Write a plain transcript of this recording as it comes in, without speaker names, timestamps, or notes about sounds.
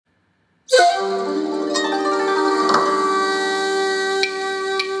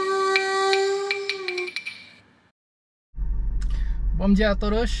Bom dia a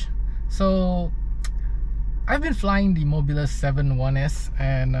todos. So I've been flying the Mobula 7 1S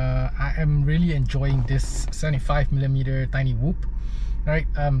and I am really enjoying this 75mm tiny whoop. Right,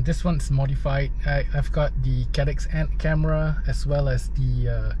 this one's modified. I've got the Cadex Ant camera as well as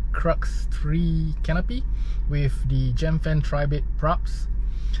the Crux 3 canopy with the Gemfan tri-blade props.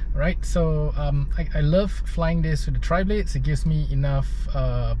 Right, so I love flying this with the tri-blades. It gives me enough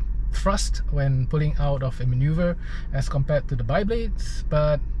thrust when pulling out of a maneuver as compared to the bi-blades,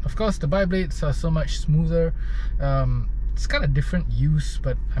 but of course the bi-blades are so much smoother. It's got a different use,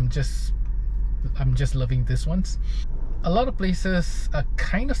 but I'm just loving this ones. A lot of places are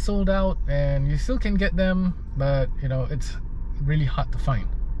kind of sold out and you still can get them, but you know, it's really hard to find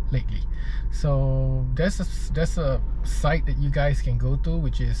lately. So there's a site that you guys can go to,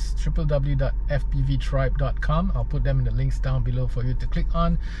 which is www.fpvtribe.com. I'll put them in the links down below for you to click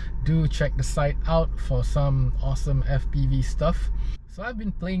on. Do check the site out for some awesome FPV stuff. So I've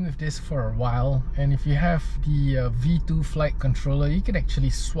been playing with this for a while, and if you have the V2 flight controller, you can actually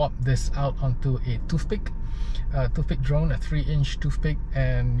swap this out onto a toothpick drone, a 3-inch toothpick.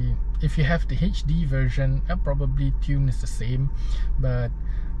 And if you have the HD version, probably tune is the same, but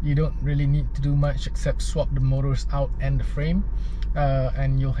you don't really need to do much except swap the motors out and the frame,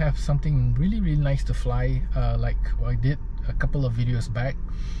 and you'll have something really nice to fly, like I did a couple of videos back.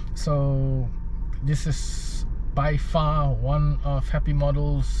 So this is by far one of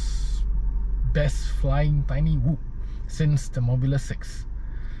Happymodel's best flying tiny whoop since the Mobula 6.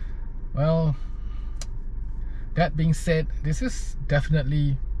 Well, that being said, this is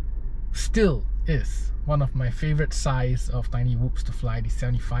definitely still is one of my favorite size of tiny whoops to fly, the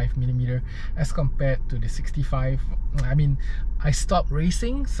 75mm as compared to the 65. I mean, I stopped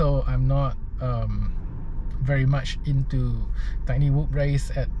racing, so I'm not very much into tiny whoop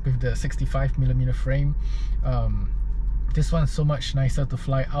race with the 65mm frame. This one's so much nicer to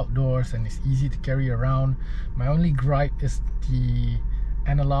fly outdoors and it's easy to carry around. My only gripe is the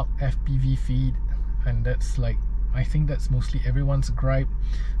analog FPV feed, and that's like, I think that's mostly everyone's gripe.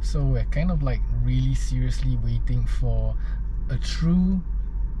 So we're kind of like really seriously waiting for a true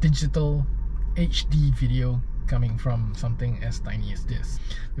digital HD video coming from something as tiny as this.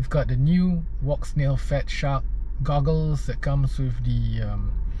 We've got the new Walk Snail Fat Shark goggles that comes with the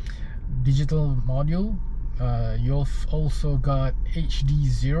digital module. You've also got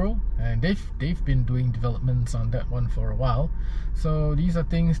HD0, and they've been doing developments on that one for a while. So these are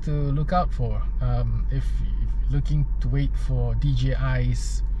things to look out for if you're looking to wait for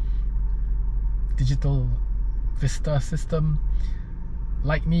DJI's digital Vista system.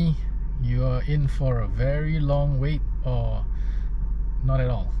 Like me, you are in for a very long wait, or not at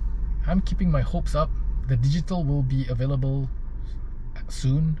all. I'm keeping my hopes up. The digital will be available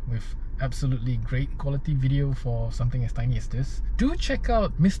soon with absolutely great quality video for something as tiny as this. Do check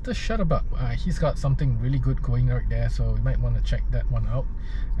out Mr. Shutterbug. He's got something really good going right there, so you might want to check that one out.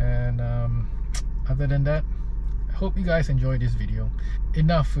 And other than that, I hope you guys enjoy this video.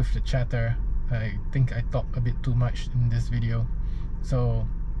 Enough with the chatter. I think I talked a bit too much in this video, so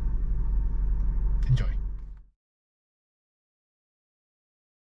enjoy.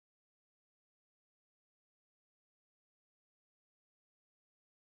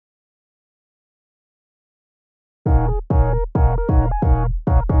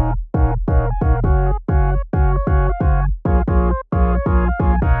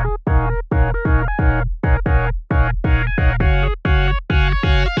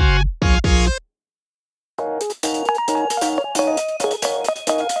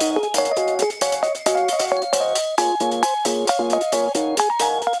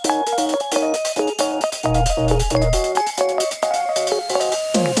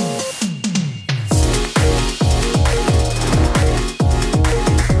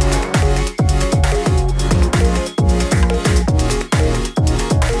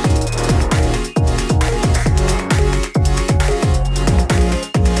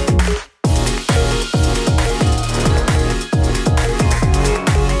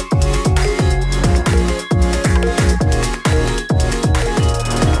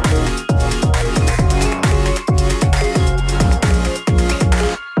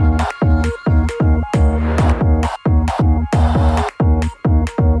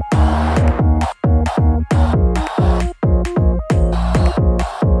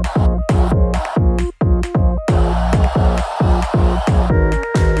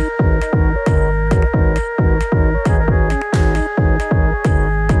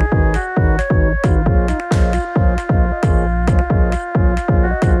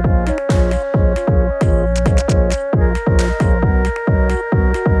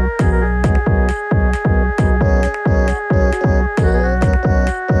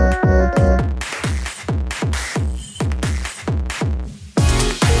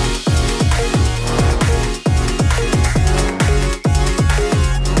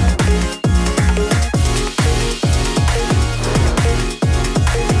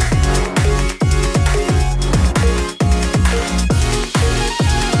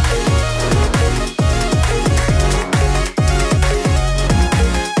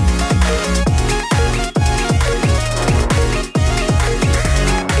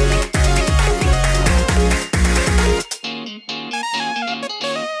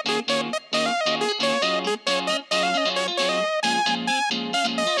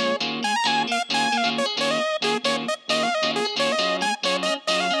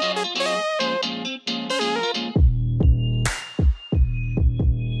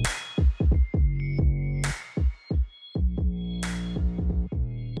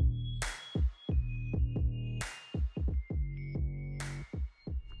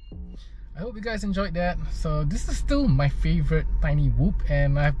 hope you guys enjoyed that. So this is still my favorite tiny whoop,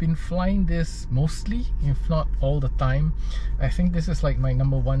 and I've been flying this mostly, if not all the time. I think this is like my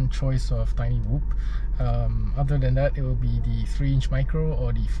 #1 choice of tiny whoop. Other than that, it will be the 3-inch micro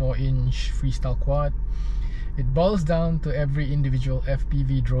or the 4-inch freestyle quad. It boils down to every individual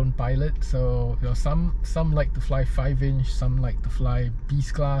FPV drone pilot. So you know, some like to fly 5-inch, some like to fly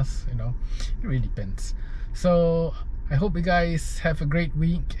beast class, you know, it really depends. So I hope you guys have a great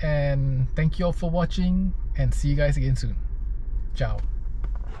week, and thank you all for watching, and see you guys again soon. Ciao.